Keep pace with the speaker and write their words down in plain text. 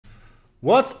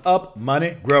What's up,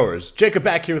 money growers? Jacob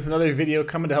back here with another video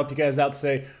coming to help you guys out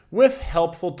today with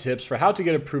helpful tips for how to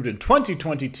get approved in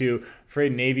 2022 for a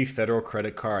Navy Federal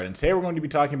credit card. And today we're going to be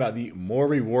talking about the More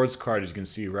Rewards card, as you can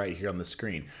see right here on the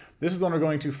screen. This is the one we're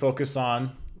going to focus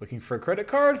on. Looking for a credit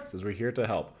card? Says we're here to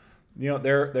help. You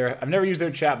know, I've never used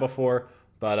their chat before,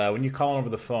 but when you call them over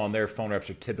the phone, their phone reps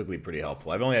are typically pretty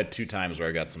helpful. I've only had 2 times where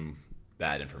I got some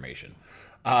bad information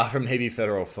from Navy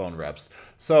Federal phone reps.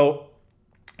 So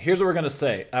here's what we're going to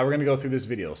say. We're going to go through this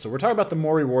video. So we're talking about the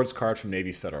More Rewards card from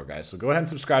Navy Federal, guys. So go ahead and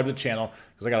subscribe to the channel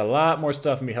because I got a lot more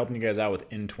stuff and be helping you guys out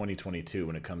with in 2022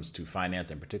 when it comes to finance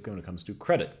and particularly when it comes to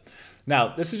credit.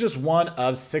 Now, this is just one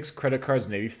of 6 credit cards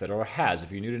Navy Federal has.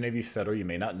 If you're new to Navy Federal, you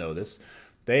may not know this.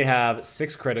 They have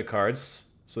 6 credit cards.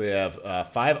 So they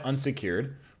have 5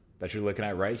 unsecured that you're looking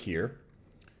at right here.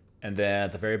 And then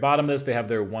at the very bottom of this, they have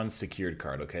their 1 secured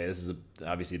card, okay? This is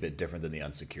obviously a bit different than the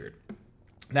unsecured.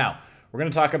 Now, we're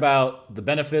going to talk about the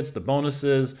benefits, the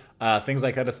bonuses, things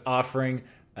like that it's offering.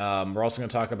 We're also going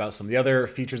to talk about some of the other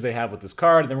features they have with this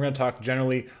card. And then we're going to talk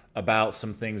generally about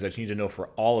some things that you need to know for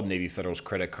all of Navy Federal's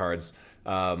credit cards.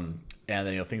 And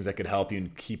then things that could help you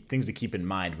and things to keep in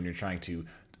mind when you're trying to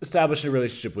establish a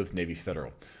relationship with Navy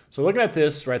Federal. So looking at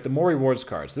this, right, the More Rewards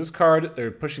cards. This card,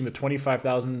 they're pushing the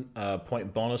 25,000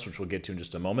 point bonus, which we'll get to in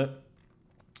just a moment.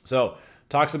 So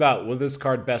talks about what this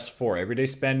card best for: everyday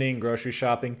spending, grocery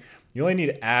shopping. You only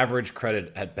need average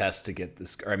credit at best to get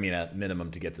this, or I mean at minimum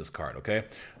to get this card, okay?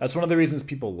 That's one of the reasons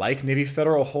people like Navy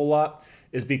Federal a whole lot,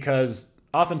 is because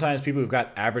oftentimes people who've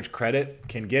got average credit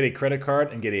can get a credit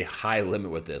card and get a high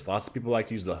limit with this. Lots of people like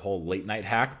to use the whole late night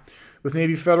hack with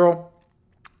Navy Federal.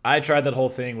 I tried that whole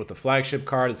thing with the flagship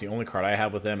card. It's the only card I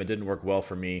have with them. It didn't work well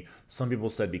for me. Some people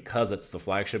said because it's the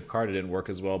flagship card, it didn't work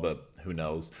as well, but who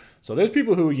knows? So there's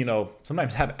people who,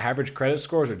 sometimes have average credit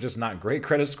scores or just not great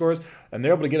credit scores, and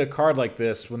they're able to get a card like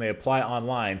this when they apply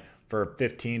online for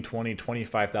 $15,000, $20,000,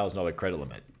 $25,000 credit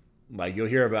limit. Like, you'll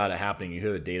hear about it happening. You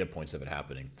hear the data points of it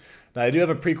happening. Now, I do have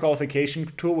a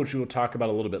pre-qualification tool, which we will talk about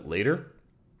a little bit later.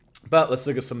 But let's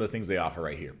look at some of the things they offer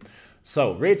right here.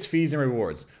 So rates, fees, and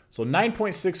rewards. So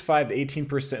 9.65 to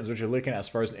 18% is what you're looking at as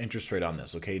far as an interest rate on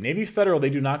this, okay? Navy Federal, they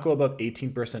do not go above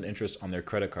 18% interest on their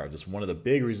credit cards. It's one of the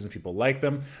big reasons people like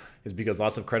them, is because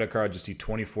lots of credit cards you see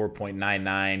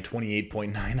 24.99,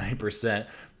 28.99%.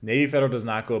 Navy Federal does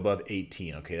not go above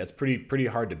 18, okay? That's pretty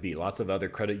hard to beat. Lots of other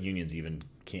credit unions even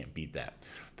can't beat that.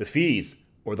 The fees,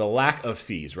 or the lack of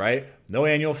fees, right? No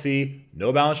annual fee,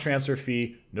 no balance transfer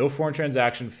fee, no foreign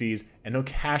transaction fees, and no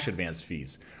cash advance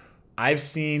fees. I've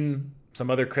seen some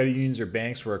other credit unions or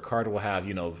banks where a card will have,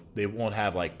 they won't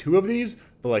have like 2 of these,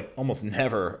 but like almost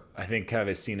never, I think, have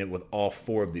I seen it with all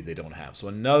 4 of these they don't have. So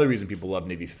another reason people love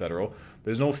Navy Federal,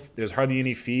 there's hardly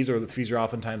any fees, or the fees are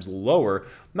oftentimes lower,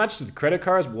 not just with credit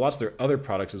cards, but lots of their other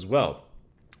products as well.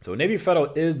 So Navy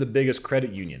Federal is the biggest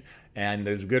credit union, and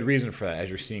there's a good reason for that, as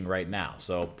you're seeing right now.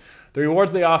 So the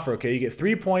rewards they offer, okay, you get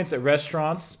 3 points at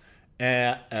restaurants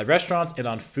and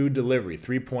on food delivery,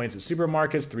 3 points at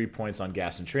supermarkets, 3 points on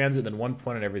gas and transit, then 1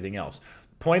 point on everything else.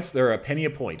 Points, they're a penny a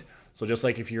point. So just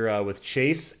like if you're with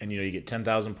Chase and you get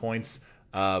 10,000 points,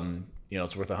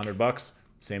 it's worth $100.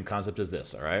 Same concept as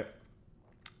this, all right?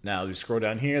 Now you scroll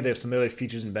down here, they have some other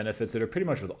features and benefits that are pretty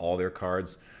much with all their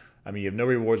cards. I mean, you have no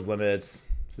rewards limits.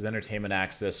 This is entertainment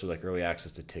access, so like early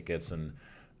access to tickets and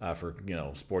for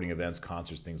sporting events,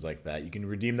 concerts, things like that. You can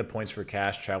redeem the points for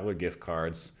cash, travel, or gift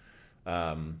cards. We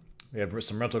have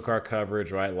some rental car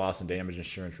coverage, right? Loss and damage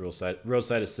insurance,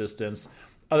 roadside assistance.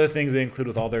 Other things they include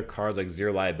with all their cards, like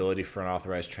 0 liability for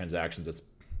unauthorized transactions. That's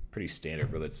pretty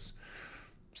standard, whether it's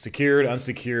secured,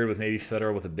 unsecured with Navy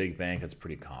Federal, with a big bank. That's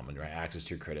pretty common, right? Access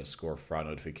to your credit score, fraud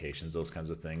notifications, those kinds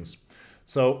of things.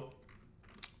 So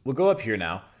we'll go up here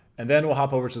now, and then we'll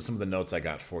hop over to some of the notes I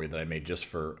got for you that I made just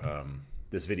for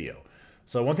this video.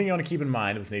 So one thing you want to keep in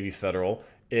mind with Navy Federal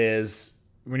is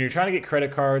when you're trying to get credit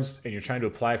cards and you're trying to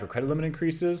apply for credit limit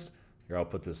increases, here, I'll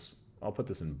put this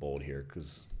in bold here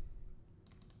because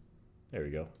there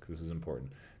we go, because this is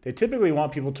important. They typically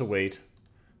want people to wait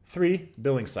 3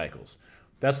 billing cycles.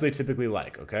 That's what they typically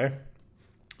like, okay?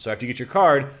 So after you get your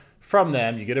card from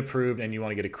them, you get approved and you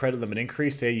want to get a credit limit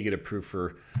increase. Say you get approved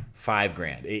for $5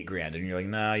 grand, $8 grand, and you're like,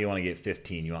 nah, you want to get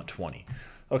 15, you want 20.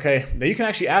 Okay, now you can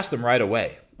actually ask them right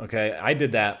away. Okay, I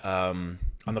did that on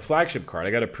the flagship card.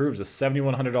 I got approved as a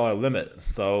 $7,100 limit,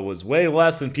 so it was way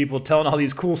less than people telling all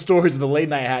these cool stories of the late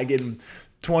night hat getting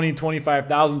 $20,000,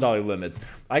 $25,000 limits.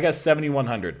 I got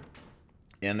 $7,100.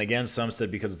 And again, some said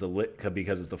because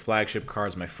it's the flagship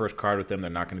cards, my first card with them,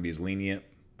 they're not going to be as lenient.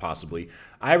 Possibly.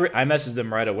 I messaged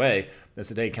them right away and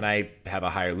said, hey, can I have a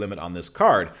higher limit on this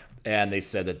card? and they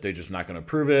said that they're just not going to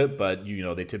approve it, but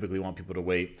they typically want people to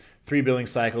wait 3 billing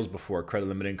cycles before a credit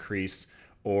limit increase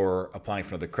or applying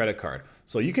for another credit card.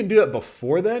 So you can do it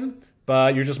before then,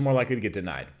 but you're just more likely to get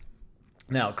denied.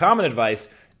 Now, common advice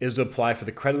is to apply for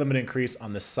the credit limit increase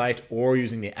on the site or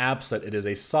using the app so that it is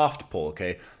a soft pull,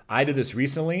 okay? I did this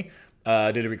recently.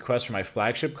 I did a request for my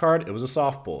flagship card. It was a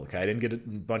soft pull, okay? I didn't get a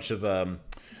bunch of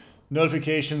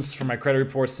notifications from my credit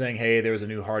report saying, hey, there was a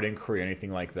new hard inquiry or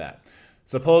anything like that.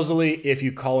 Supposedly, if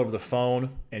you call over the phone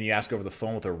and you ask over the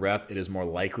phone with a rep, it is more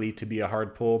likely to be a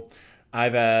hard pull.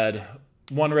 I've had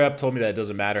one rep told me that it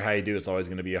doesn't matter how you do, it's always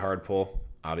going to be a hard pull.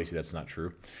 Obviously, that's not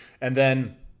true. And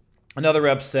then another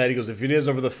rep said, he goes, if it is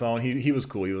over the phone, he was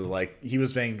cool. He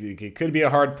was saying it could be a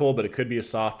hard pull, but it could be a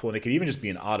soft pull, and it could even just be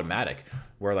an automatic,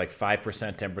 where like 5%,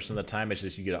 10% of the time, it's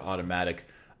just you get an automatic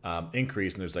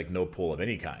increase, and there's like no pull of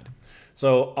any kind.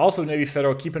 So also Navy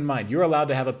Federal, keep in mind, you're allowed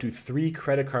to have up to 3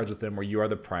 credit cards with them where you are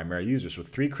the primary user. So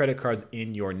 3 credit cards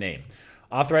in your name.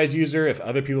 Authorized user, if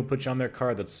other people put you on their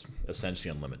card, that's essentially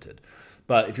unlimited.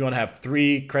 But if you want to have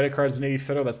 3 credit cards with Navy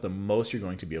Federal, that's the most you're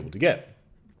going to be able to get.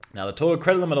 Now, the total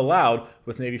credit limit allowed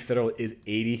with Navy Federal is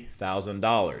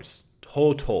 $80,000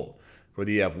 total,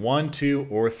 whether you have 1, 2,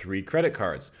 or 3 credit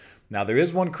cards. Now, there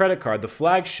is one credit card, the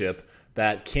flagship,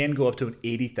 that can go up to an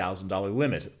 $80,000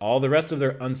 limit. All the rest of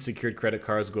their unsecured credit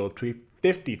cards go up to a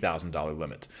 $50,000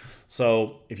 limit.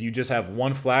 So if you just have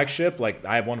one flagship, like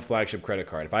I have one flagship credit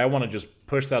card, if I want to just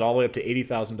push that all the way up to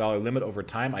 $80,000 limit over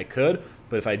time, I could.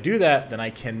 But if I do that, then I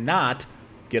cannot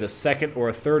get a second or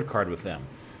a third card with them.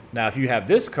 Now, if you have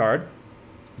this card,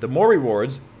 the more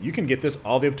rewards, you can get this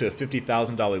all the way up to a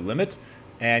 $50,000 limit,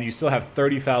 and you still have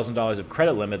 $30,000 of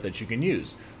credit limit that you can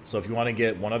use. So if you want to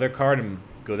get one other card and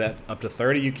go that up to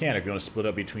 30, you can. If you want to split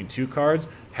up between 2 cards,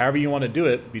 however you want to do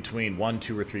it, between 1,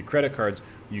 2, or 3 credit cards,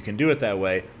 you can do it that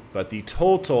way. But the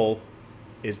total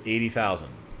is $80,000.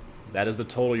 That is the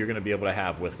total you're going to be able to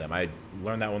have with them. I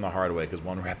learned that one the hard way because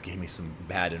one rep gave me some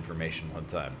bad information one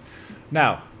time.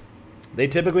 Now, they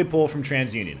typically pull from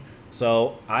TransUnion.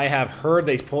 So I have heard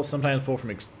they sometimes pull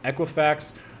from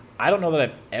Equifax. I don't know that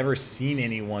I've ever seen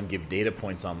anyone give data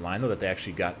points online, though, that they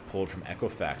actually got pulled from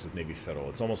Equifax with Navy Federal.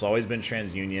 It's almost always been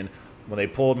TransUnion. When they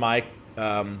pulled my,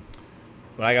 when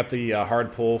I got the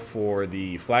hard pull for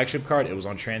the flagship card, it was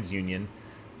on TransUnion.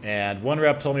 And one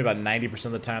rep told me about 90%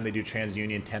 of the time they do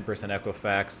TransUnion, 10%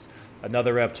 Equifax.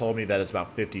 Another rep told me that it's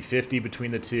about 50-50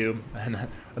 between the two. And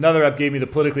another rep gave me the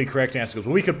politically correct answer. He goes,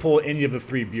 well, we could pull any of the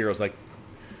 3 bureaus. Like,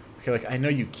 okay, like I know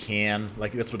you can.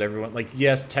 Like, that's what everyone, like,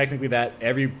 yes, technically that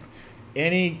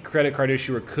any credit card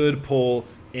issuer could pull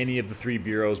any of the 3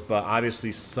 bureaus, but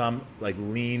obviously some like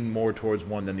lean more towards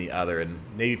one than the other, and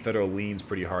Navy Federal leans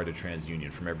pretty hard to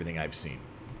TransUnion from everything I've seen.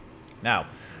 Now,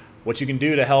 what you can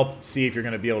do to help see if you're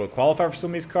going to be able to qualify for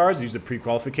some of these cards, use the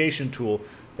pre-qualification tool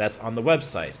that's on the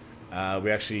website. I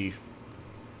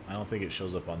don't think it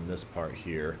shows up on this part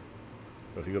here,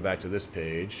 but if you go back to this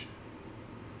page,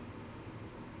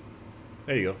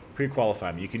 there you go,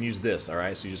 pre-qualify me. You can use this, all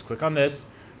right? So you just click on this.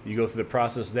 You go through the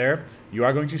process there. You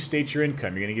are going to state your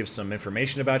income. You're going to give some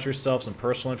information about yourself, some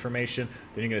personal information.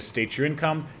 Then you're going to state your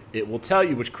income. It will tell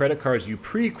you which credit cards you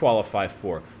pre-qualify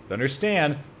for. But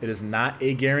understand, it is not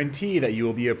a guarantee that you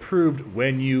will be approved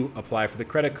when you apply for the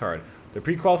credit card. The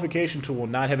pre-qualification tool will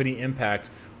not have any impact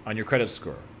on your credit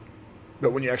score.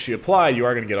 But when you actually apply, you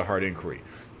are going to get a hard inquiry.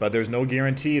 But there's no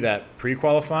guarantee that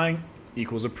pre-qualifying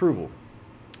equals approval.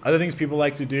 Other things people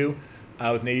like to do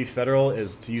with Navy Federal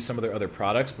is to use some of their other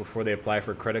products before they apply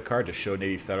for a credit card to show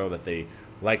Navy Federal that they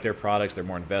like their products, they're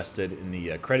more invested in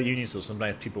the credit union. So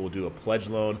sometimes people will do a pledge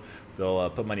loan, they'll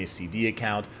put money in a CD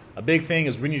account. A big thing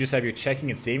is when you just have your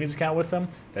checking and savings account with them,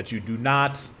 that you do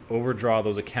not overdraw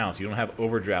those accounts. You don't have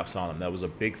overdrafts on them. That was a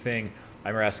big thing. I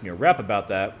remember asking a rep about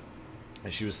that,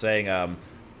 and she was saying,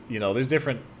 you know, there's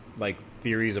different like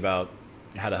theories about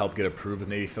how to help get approved with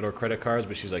Navy Federal credit cards,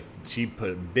 but she's like, she put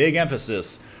a big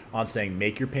emphasis on saying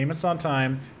make your payments on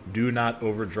time, do not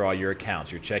overdraw your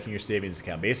accounts, your checking, your savings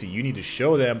account. Basically, you need to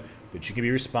show them that you can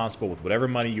be responsible with whatever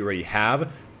money you already have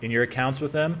in your accounts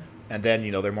with them, and then,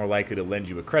 you know, they're more likely to lend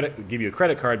you a credit, give you a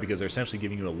credit card because they're essentially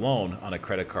giving you a loan on a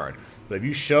credit card. But if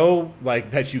you show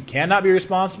like that you cannot be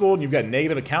responsible and you've got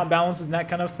negative account balances and that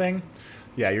kind of thing,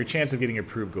 yeah, your chance of getting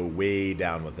approved go way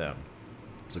down with them.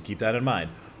 So keep that in mind.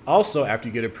 Also, after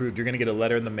you get approved, you're going to get a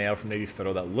letter in the mail from Navy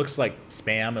Federal that looks like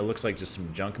spam. It looks like just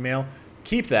some junk mail.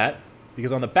 Keep that,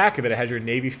 because on the back of it, it has your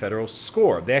Navy Federal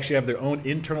score. They actually have their own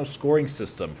internal scoring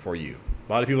system for you.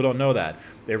 A lot of people don't know that.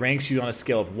 It ranks you on a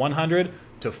scale of 100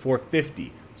 to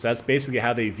 450. So that's basically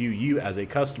how they view you as a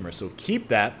customer. So keep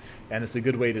that, and it's a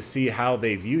good way to see how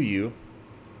they view you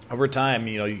over time,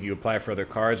 you apply for other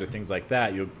cards or things like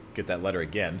that, you'll get that letter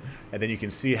again, and then you can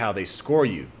see how they score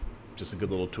you. Just a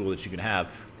good little tool that you can have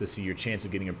to see your chance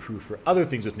of getting approved for other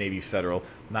things with Navy Federal,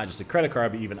 not just a credit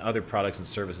card, but even other products and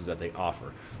services that they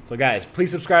offer. So guys,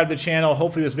 please subscribe to the channel.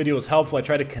 Hopefully this video was helpful. I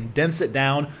try to condense it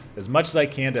down as much as I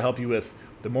can to help you with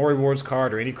the More Rewards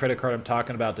card or any credit card I'm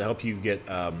talking about, to help you get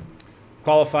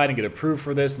qualified and get approved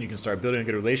for this, and you can start building a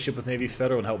good relationship with Navy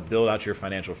Federal and help build out your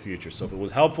financial future. So if it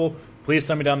was helpful, please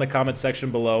tell me down in the comments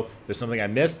section below. If there's something I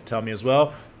missed, tell me as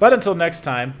well. But until next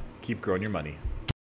time, keep growing your money.